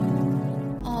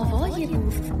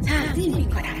الگمارک تقدیم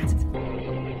می‌کند.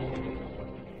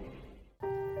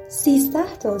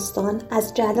 13 داستان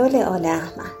از جلال آل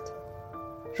احمد.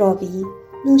 راوی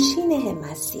نوشین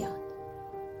حمصیان.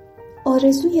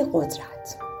 آرزوی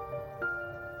قدرت.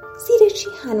 زیرچی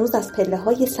هنوز از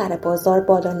پله‌های سر بازار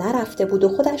بالا نرفته بود و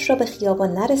خودش را به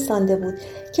خیابان نرسانده بود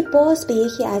که باز به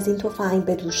یکی از این تفنگ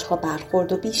به دوش‌ها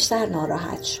برخورد و بیشتر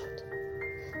ناراحت شد.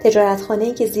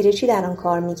 تجارتخانه‌ای که زیرچی در آن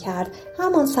کار می‌کرد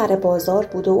همان سر بازار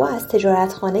بود و او از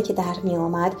تجارتخانه که در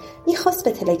می‌آمد می‌خواست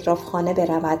به تلگرافخانه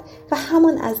برود و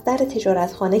همان از در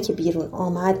تجارتخانه که بیرون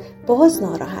آمد باز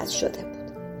ناراحت شده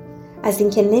بود. از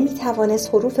اینکه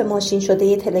نمی‌توانست حروف ماشین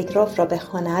شده تلگراف را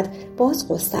بخواند باز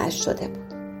غصه‌اش شده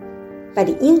بود.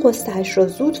 ولی این غصه‌اش را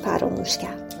زود فراموش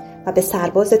کرد و به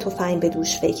سرباز تفنگ به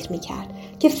دوش فکر می‌کرد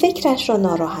که فکرش را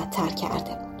ناراحت‌تر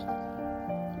کرده بود.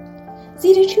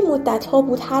 زیرچی مدت‌ها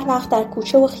بود هر وقت در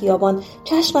کوچه و خیابان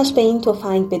چشمش به این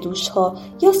تفنگ به دوش‌ها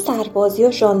یا سرباز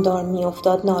یا ژاندارم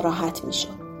می‌افتاد ناراحت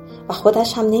می‌شد و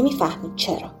خودش هم نمی‌فهمید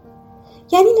چرا.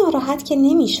 یعنی ناراحت که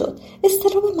نمی‌شد،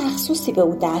 اضطراب مخصوصی به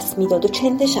او دست می‌داد و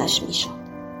چندشش می‌شد.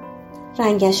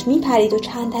 رنگش می‌پرید و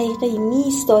چند دقیقه‌ای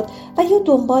می‌ایستاد و یا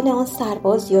دنبال آن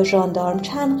سرباز یا ژاندارم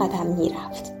چند قدم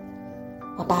می‌رفت.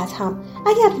 و بعد هم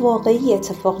اگر واقعی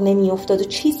اتفاق نمی‌افتاد و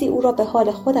چیزی او را به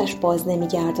حال خودش باز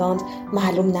نمی‌گرداند،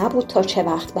 معلوم نبود تا چه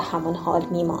وقت به همان حال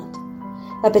می‌ماند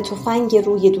و به تفنگ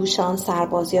روی دوش آن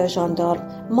سرباز یا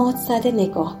ژاندارم مات زده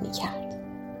نگاه می‌کرد.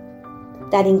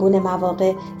 در این گونه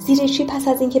مواقع زیرچی پس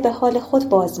از اینکه به حال خود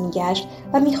باز می‌گشت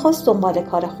و می‌خواست دنبال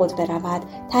کار خود برود،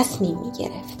 تصمیم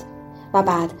می‌گرفت و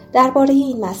بعد درباره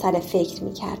این مسئله فکر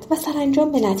می‌کرد و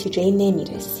سرانجام به نتیجه‌ای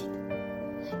نمی‌رسید.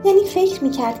 یعنی فکر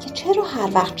میکرد که چرا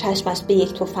هر وقت چشمش به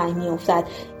یک تفنگ میافتد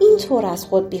این طور از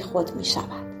خود بی خود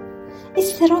میشود.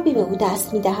 اضطرابی به او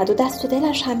دست میدهد و دست و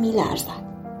دلش هم میلرزد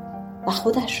و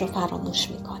خودش را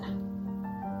فراموش میکند.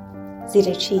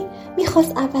 زیرچی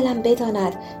میخواست اولا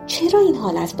بداند چرا این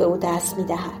حالت به او دست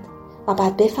میدهد و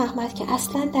بعد بفهمد که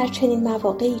اصلا در چنین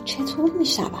مواقعی چطور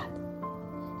میشود.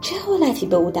 چه حالتی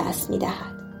به او دست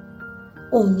میدهد؟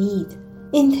 امید،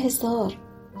 انتظار،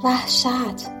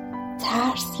 وحشت،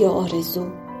 ترس یا آرزو؟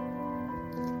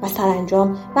 و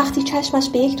سرانجام وقتی چشمش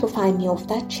به یک تفنگ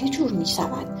میافتد چه جور می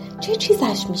شود؟ چه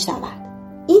چیزش می شود؟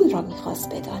 این را می خواست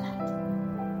بداند.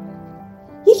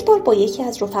 یک بار با یکی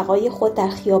از رفقای خود در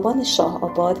خیابان شاه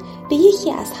آباد به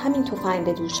یکی از همین تفنگ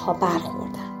به دوش‌ها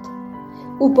برخوردند.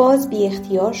 او باز بی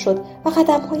اختیار شد و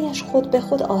قدمهایش خود به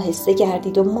خود آهسته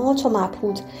گردید و مات و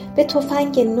مبهوت به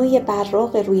تفنگ نوی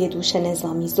براق روی دوش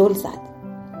نظامی زل زد.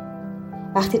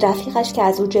 وقتی رفیقش که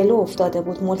از او جلو افتاده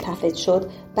بود ملتفت شد،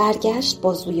 برگشت،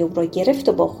 بازوی او را گرفت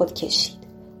و با خود کشید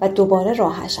و دوباره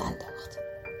راهش انداخت.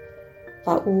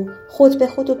 و او خود به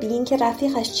خود و بی این که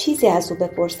رفیقش چیزی از او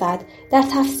بپرسد در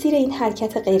تفسیر این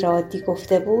حرکت غیرعادی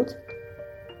گفته بود: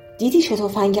 دیدی چه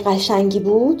تفنگ قشنگی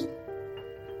بود؟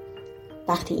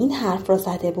 وقتی این حرف را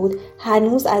زده بود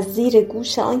هنوز از زیر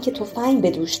گوش آن که تفنگ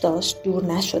به دوش داشت دور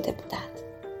نشده بودند.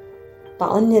 و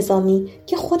آن نظامی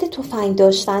که خود تفنگ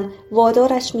داشتن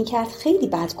وادارش میکرد خیلی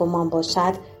بدگمان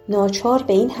باشد، ناچار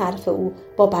به این حرف او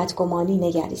با بدگمانی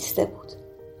نگریسته بود.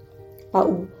 و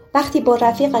او وقتی با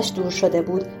رفیقش دور شده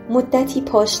بود مدتی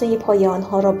پاشنه پای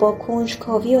آنها را با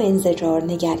کنجکاوی و انزجار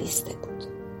نگریسته بود.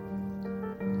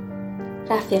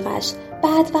 رفیقش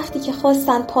بعد وقتی که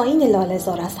خواستند پایین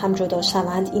لاله‌زار از هم جدا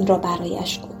شوند این را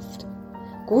برایش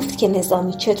گفت که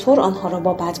نظامی چطور آنها را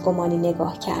با بدگمانی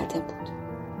نگاه کرده بود.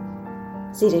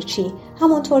 زیرچی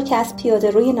همانطور که از پیاده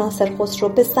روی ناصر خسرو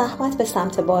به زحمت به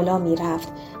سمت بالا می رفت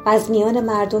و از میان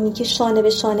مردمی که شانه به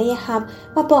شانه هم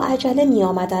و با عجله می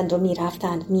آمدند و می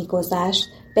رفتند می گذشت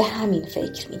به همین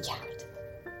فکر می کرد.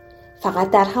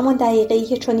 فقط در همان دقیقه‌ای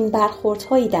که چنین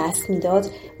برخوردهایی دست می داد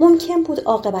ممکن بود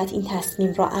عاقبت این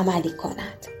تصمیم را عملی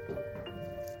کند.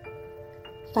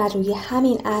 و روی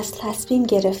همین اصل تصمیم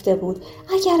گرفته بود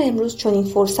اگر امروز چنین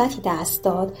فرصتی دست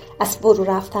داد از فرو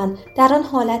رفتن در آن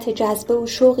حالت جذبه و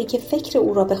شوقی که فکر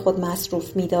او را به خود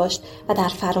مصروف می داشت و در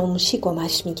فراموشی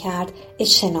گمش می کرد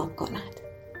اجتناب کند.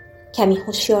 کمی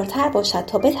هوشیارتر باشد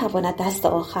تا بتواند دست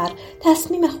آخر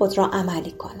تصمیم خود را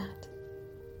عملی کند.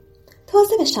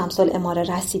 تازه به شمس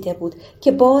العماره رسیده بود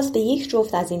که باز به یک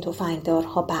جفت از این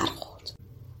تفنگدارها برخورد.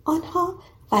 آنها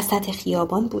وسط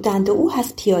خیابان بودند و او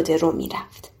از پیاده رو می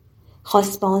رفت.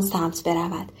 خواست به آن سمت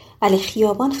برود ولی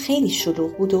خیابان خیلی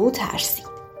شلوغ بود و او ترسید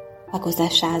و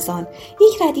گذشته از آن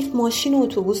یک ردیف ماشین و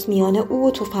اتوبوس میان او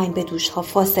و تفنگ به دوش‌ها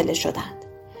فاصله شدند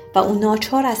و او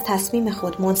ناچار از تصمیم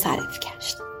خود منصرف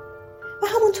گشت و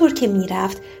همونطور که می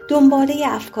رفت دنباله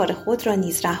افکار خود را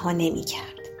نیز رها نمی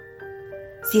کرد.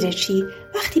 زیرچی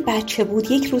وقتی بچه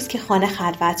بود یک روز که خانه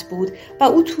خلوت بود و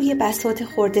او توی بساط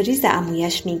خردریز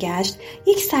عمویش میگشت،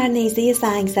 یک سرنیزه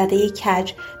زنگ زده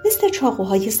کج مثل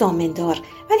چاقوهای زامندار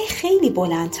ولی خیلی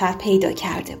بلندتر پیدا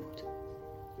کرده بود.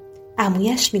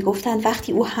 عمویش میگفتند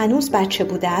وقتی او هنوز بچه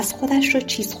بوده است خودش را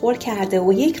چیزخور کرده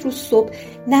و یک روز صبح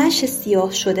نعش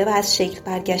سیاه شده و از شکل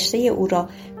برگشته او را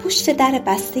پشت در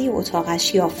بسته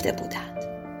اتاقش یافته بودند.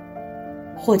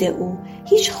 خود او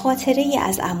هیچ خاطره ای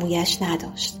از عمویش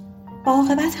نداشت و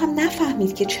عاقبت هم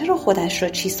نفهمید که چرا خودش را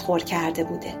چیزخور کرده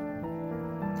بوده.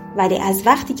 ولی از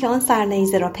وقتی که آن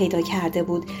سرنیزه را پیدا کرده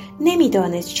بود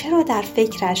نمیدانست چرا در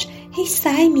فکرش هیچ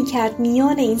سعی میکرد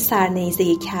میان این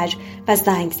سرنیزه کج و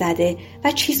زنگ زده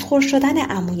و چیزخور شدن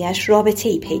عمویش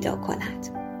رابطه‌ای پیدا کند.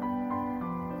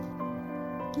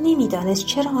 نمیدانست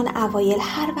چرا آن اوایل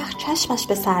هر وقت چشمش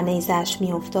به سرنیزه‌اش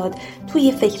میافتاد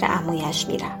توی فکر عمویش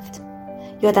میرفت.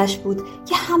 یادش بود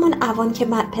که همان اوان که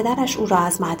پدرش او را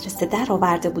از مدرسه در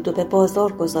آورده بود و به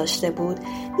بازار گذاشته بود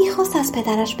میخواست از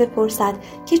پدرش بپرسد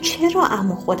که چرا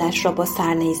عمو خودش را با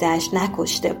سرنیزه‌اش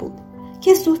نکشته بود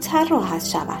که زودتر راحت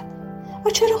شود و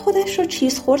چرا خودش را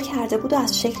چیزخور کرده بود و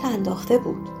از شکل انداخته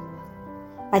بود.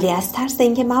 ولی از ترس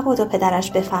اینکه مبادا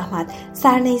پدرش بفهمد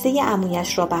سرنیزه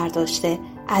عمویش را برداشته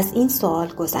از این سوال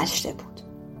گذشته بود.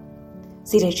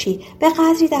 زیر چی به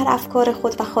قدری در افکار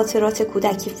خود و خاطرات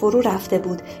کودکی فرو رفته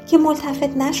بود که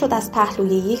ملتفت نشد از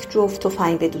پهلوی یک جفت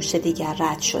تفنگ به دوش دیگر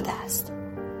رد شده است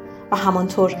و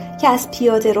همانطور که از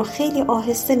پیاده رو خیلی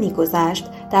آهسته می‌گذشت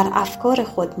در افکار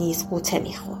خود نیز غوطه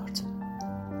می‌خورد.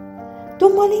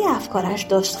 دنباله افکارش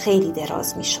داشت خیلی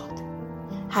دراز می‌شد.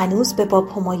 هنوز به باب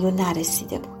همایون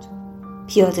نرسیده بود.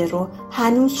 پیاده رو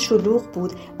هنوز شلوغ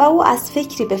بود و او از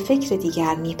فکری به فکر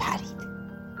دیگر می‌پرید.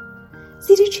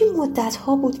 زیرچی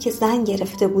مدت‌ها بود که زن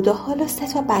گرفته بود و حالا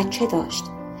 3 بچه داشت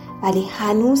ولی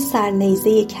هنوز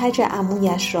سرنیزه کج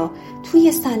عمویش را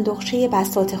توی صندوقچه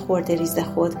بساط خردریز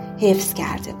خود حفظ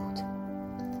کرده بود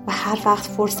و هر وقت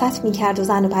فرصت می‌کرد و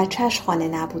زن و بچه‌اش خانه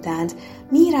نبودند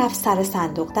میرفت سر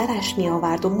صندوق درش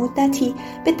می‌آورد و مدتی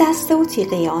به دسته و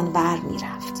تیغه آن ور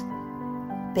میرفت.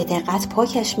 به دقت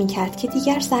پاکش می‌کرد که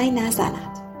دیگر زنگ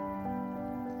نزند.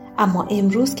 اما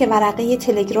امروز که ورقه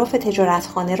تلگراف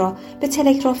تجارتخانه را به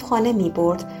تلگرافخانه می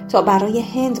برد تا برای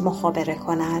هند مخابره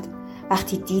کند،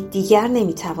 وقتی دید دیگر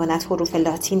نمی تواند حروف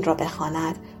لاتین را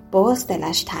بخواند، باز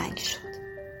دلش تنگ شد.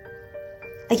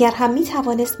 اگر هم می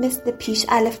توانست مثل پیش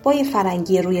الفبای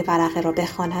فرنگی روی ورقه را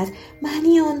بخواند،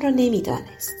 معنی آن را نمی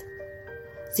دانست.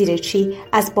 زیر چی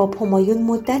از باب همایون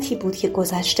مدتی بود که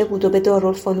گذشته بود و به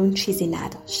دارالفنون چیزی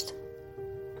نداشت.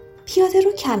 پیاده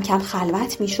رو کم کم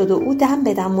خلوت می شد و او دم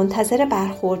به دم منتظر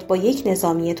برخورد با یک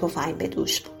نظامی تفنگ به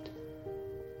دوش بود.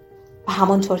 و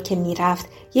همانطور که می رفت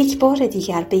یک بار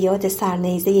دیگر به یاد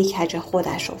سرنیزه کج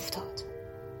خودش افتاد.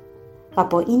 و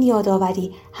با این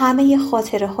یادآوری همه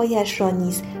خاطره هایش را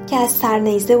نیز که از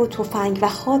سرنیزه و تفنگ و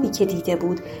خوابی که دیده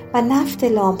بود و نفت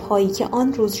لامپ هایی که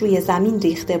آن روز روی زمین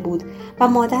ریخته بود و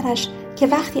مادرش که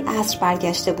وقتی عصر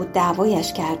برگشته بود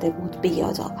دعوایش کرده بود به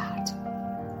یاد آورد.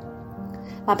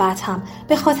 و بعد هم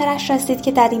به خاطرش رسید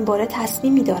که در این باره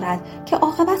تصمیمی دارد که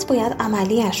عاقبت باید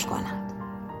عملیش کند.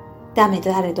 دم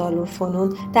در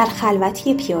دارالفنون در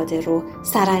خلوتی پیاده رو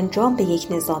سرانجام به یک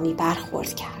نظامی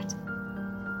برخورد کرد.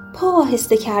 پا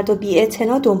آهسته کرد و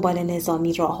بی‌اعتنا دنبال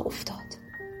نظامی راه افتاد.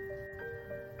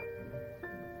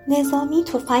 نظامی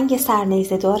تفنگ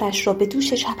سرنیزه دارش را به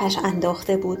دوش چپش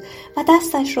انداخته بود و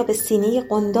دستش را به سینه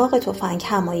قنداق تفنگ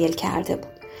حمایل کرده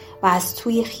بود و از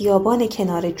توی خیابان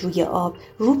کنار جوی آب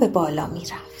رو به بالا می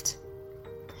رفت.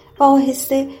 و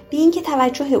آهسته بی اینکه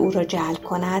توجه او را جلب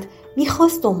کند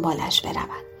می‌خواست دنبالش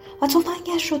برود و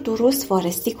تفنگش را درست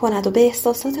وارسی کند و به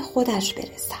احساسات خودش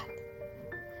برسد.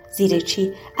 زیر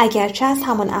چی اگرچه از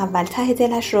همان اول ته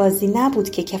دلش راضی نبود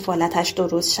که کفالتش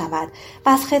درست شود و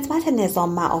از خدمت نظام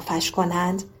معافش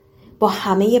کنند، با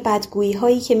همه بدگویی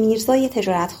هایی که میرزای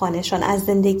تجارتخانه‌شان از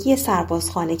زندگی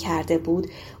سربازخانه کرده بود،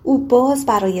 او باز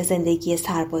برای زندگی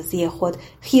سربازی خود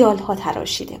خیالها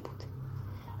تراشیده بود.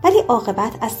 ولی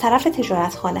عاقبت از طرف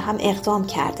تجارتخانه هم اقدام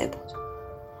کرده بود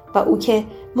و او که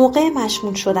موقع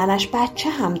مشمول شدنش بچه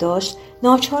هم داشت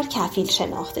ناچار کفیل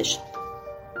شناخته شد.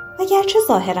 اگرچه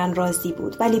ظاهراً راضی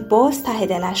بود ولی باز ته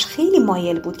دلش خیلی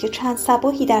مایل بود که چند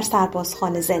صباحی در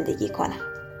سربازخانه زندگی کند.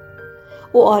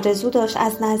 او آرزو داشت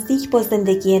از نزدیک با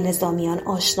زندگی نظامیان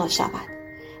آشنا شود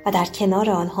و در کنار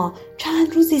آنها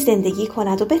چند روزی زندگی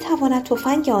کند و بتواند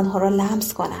تفنگ آنها را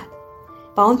لمس کند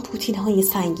و آن پوتین‌های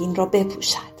سنگین را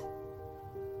بپوشد.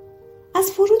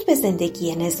 از ورود به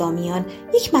زندگی نظامیان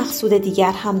یک مقصود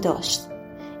دیگر هم داشت،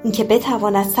 اینکه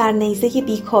بتواند سرنیزه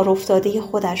بیکار افتاده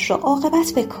خودش را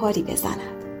عاقبت به کاری بزند.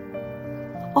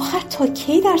 آخر تا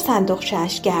کی در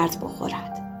صندوقچه‌اش گرد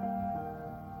بخورد؟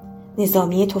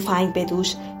 نظامی تفنگ به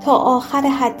دوش تا آخر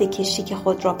حد کشیک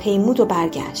خود را پیمود و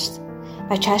برگشت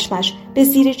و چشمش به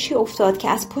زیر چی افتاد که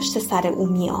از پشت سر او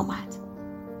می آمد.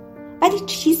 ولی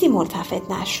چیزی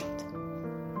ملتفت نشد.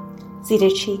 زیر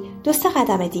چی 2-3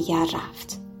 قدم دیگر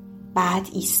رفت. بعد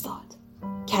ایستاد.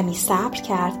 کمی صبر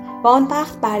کرد و آن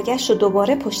وقت برگشت و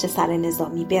دوباره پشت سر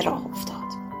نظامی به راه افتاد.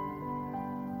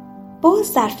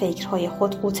 باز در فکرهای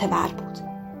خود غوطه ور بود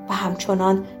و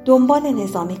همچنان دنبال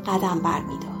نظامی قدم بر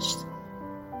می داشت.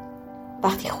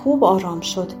 وقتی خوب آرام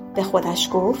شد به خودش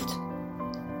گفت: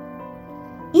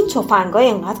 این تفنگ‌ها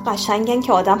اینقدر قشنگن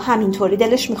که آدم همینطوری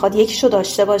دلش میخواد یکیشو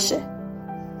داشته باشه.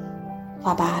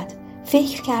 و بعد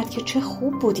فکر کرد که چه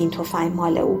خوب بود این تفنگ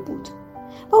مال او بود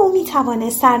و او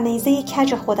میتوانست سرنیزه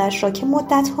کج خودش را که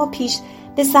مدتها پیش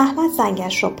به زحمت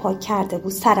زنگش را پاک کرده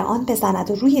بود سر آن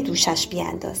بزند و روی دوشش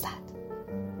بیاندازد.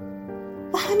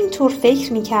 و همینطور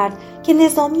فکر میکرد که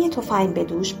نظامی تفنگ به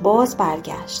دوش باز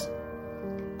برگشت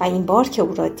و این بار که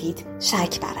او را دید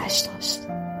شک برش داشت.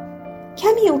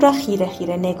 کمی او را خیره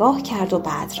خیره نگاه کرد و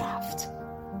بعد رفت.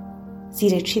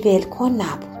 زیر چی ولکن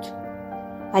نبود،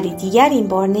 ولی دیگر این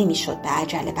بار نمیشد به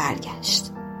عجله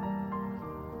برگشت.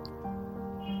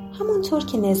 همانطور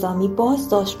که نظامی باز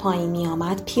داشت پایین می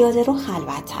آمد پیاده رو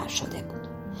خلوت‌تر شده بود.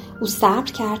 او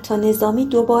صبر کرد تا نظامی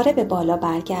دوباره به بالا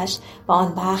برگشت و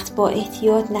آن وقت با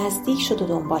احتیاط نزدیک شد و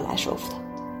دنبالش افتاد.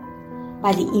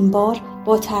 ولی این بار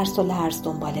با ترس و لرز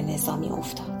دنبال نظامی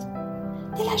افتاد.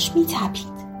 دلش می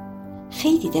تپید.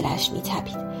 خیلی دلش می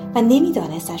تپید و نمی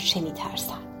دانست از چه می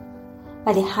ترسد.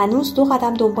 ولی هنوز 2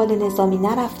 قدم دنبال نظامی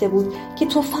نرفته بود که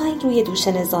تفنگ روی دوش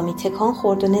نظامی تکان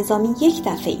خورد و نظامی یک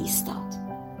دفعه ایستاد.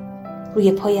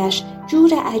 روی پایش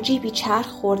جور عجیبی چرخ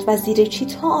خورد و زیر چی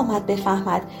تا آمد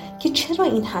بفهمد که چرا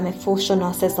این همه فحش و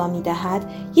ناسزا می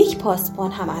دهد، یک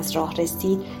پاسبان هم از راه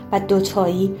رسید و 2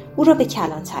 تایی او را به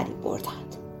کلانتری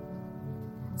بردند.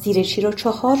 زیر چی را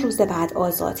 4 روز بعد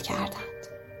آزاد کردند،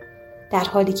 در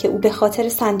حالی که او به خاطر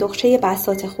صندوقچه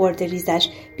بساط خرده ریزش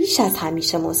بیش از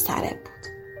همیشه مضطرب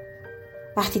بود.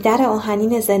 وقتی در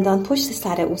آهنین زندان پشت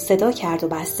سر او صدا کرد و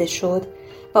بسته شد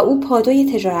و او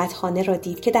پادوی تجارتخانه را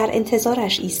دید که در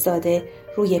انتظارش ایستاده،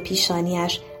 روی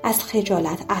پیشانیش از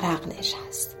خجالت عرق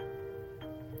نشست.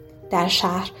 در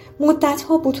شهر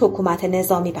مدتها بود حکومت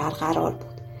نظامی برقرار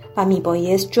بود و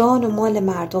میبایست جان و مال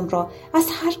مردم را از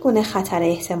هر گونه خطر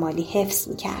احتمالی حفظ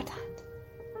میکردند.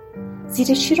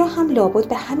 زیر چی را هم لابد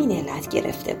به همین علت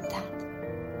گرفته بودند.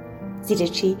 زیر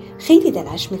چی خیلی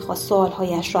دلش میخواست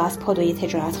سوالهایش را از پادوی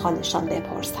تجارتخانه‌شان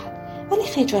بپرسد، ولی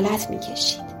خجالت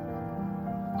میکشید.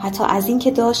 حتی از این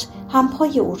که داشت هم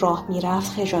پای او راه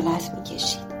میرفت خجالت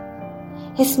میکشید.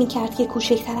 حس میکرد که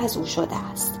کوچکتر از او شده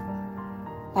است.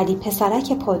 ولی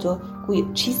پسرک پادو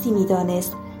گویا چیزی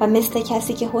میدانست و مثل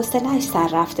کسی که حوصله‌اش سر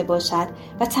رفته باشد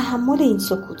و تحمل این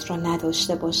سکوت را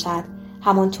نداشته باشد،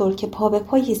 همانطور که پا به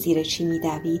پای زیر چی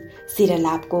میدوید زیر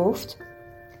لب گفت: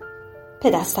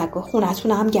 پدستگو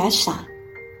خونتون هم گشتن.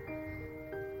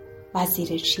 و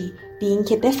زیر چی بی این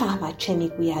که بفهمد چه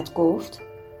میگوید گفت: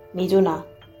 میدونم.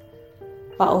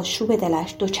 و آشوب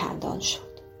دلش 2 چندان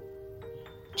شد.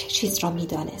 چه چیز را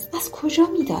میدانست؟ از کجا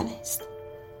میدانست؟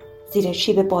 زیر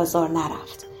چی به بازار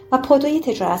نرفت و پادوی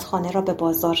تجارتخانه را به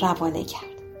بازار روانه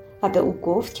کرد و به او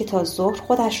گفت که تا ظهر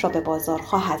خودش را به بازار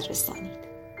خواهد رسانید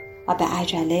و به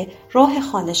عجله راه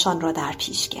خانه‌شان را در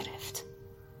پیش گرفت.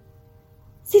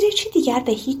 زیر چی دیگر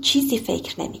به هیچ چیزی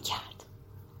فکر نمی کرد.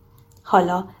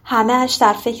 حالا همه اش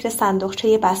در فکر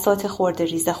صندوقچه بساط خرده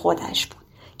ریز خودش بود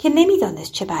که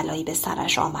نمیدانست چه بلایی به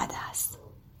سرش آمده است.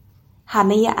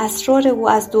 همه اسرار او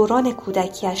از دوران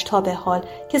کودکیش تا به حال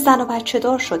که زن و بچه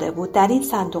دار شده بود در این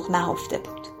صندوق نهفته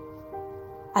بود.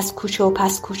 از کوچه و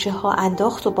پس کوچه ها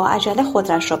انداخت و با عجله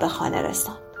خودش را به خانه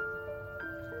رساند.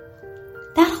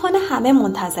 در خانه همه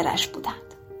منتظرش بودند.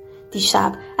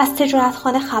 دیشب از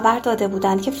تجارتخانه خبر داده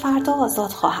بودند که فردا آزاد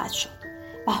خواهد شد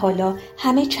و حالا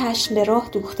همه چشم به راه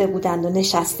دوخته بودند و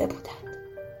نشسته بودند.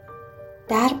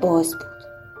 در باز بود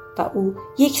و او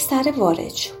یک سره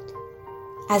وارد شد.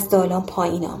 از دالان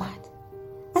پایین آمد.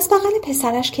 از بغل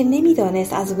پسرش که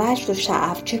نمیدانست از وجد و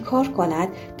شعف چه کار کند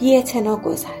بی‌اعتنا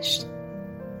گذشت.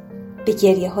 به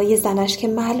گریه های زنش که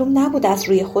معلوم نبود از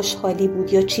روی خوشحالی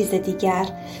بود یا چیز دیگر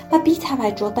و بی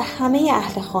توجه به همه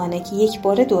اهل خانه که یک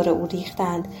بار دور او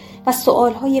ریختند و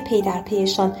سؤالهای پی در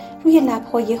پیشان روی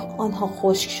لبهای آنها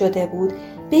خشک شده بود،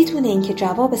 بدون اینکه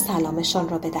جواب سلامشان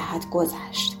را بدهد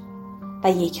گذشت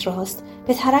و یک راست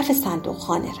به طرف صندوق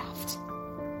خانه رفت.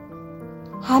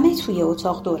 همه توی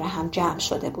اتاق دور هم جمع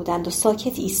شده بودند و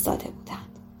ساکت ایستاده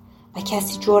بودند و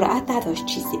کسی جرأت نداشت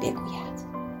چیزی بگوید.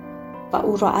 و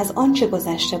او را از آنچه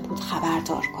گذشته بود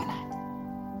خبردار کند.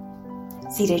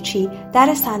 زیرچی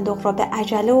در صندوق را به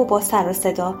عجله و با سر و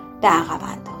صدا به عقب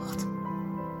انداخت.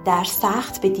 در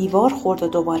سخت به دیوار خورد و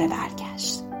دوباره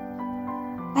برگشت.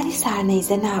 ولی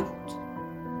سرنیزه نبود.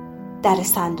 در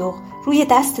صندوق روی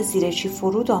دست زیرچی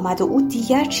فرود آمد و او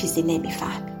دیگر چیزی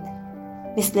نمی‌فهمید.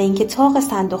 مثل اینکه طاق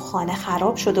صندوق خانه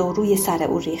خراب شده و روی سر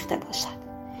او ریخته باشد.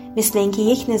 مثل اینکه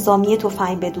یک نظامی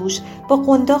تفنگ به دوش با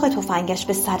قنداق تفنگش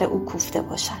به سر او کوفته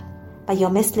باشد و یا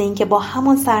مثل اینکه با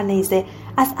همان سرنیزه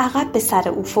از عقب به سر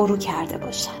او فرو کرده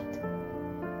باشند.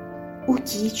 او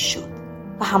گیج شد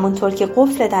و همانطور که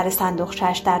قفل در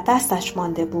صندوقچه‌اش در دستش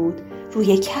مانده بود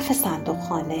روی کف صندوق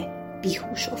خانه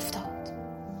بیهوش افتاد.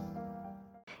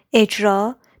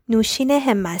 اجرا نوشین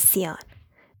حمصیان.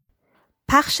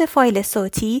 پخش فایل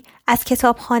صوتی از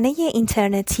کتابخانه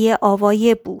اینترنتی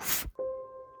آوای بوف.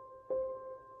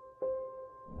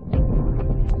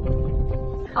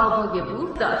 آوای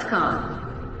بوف.com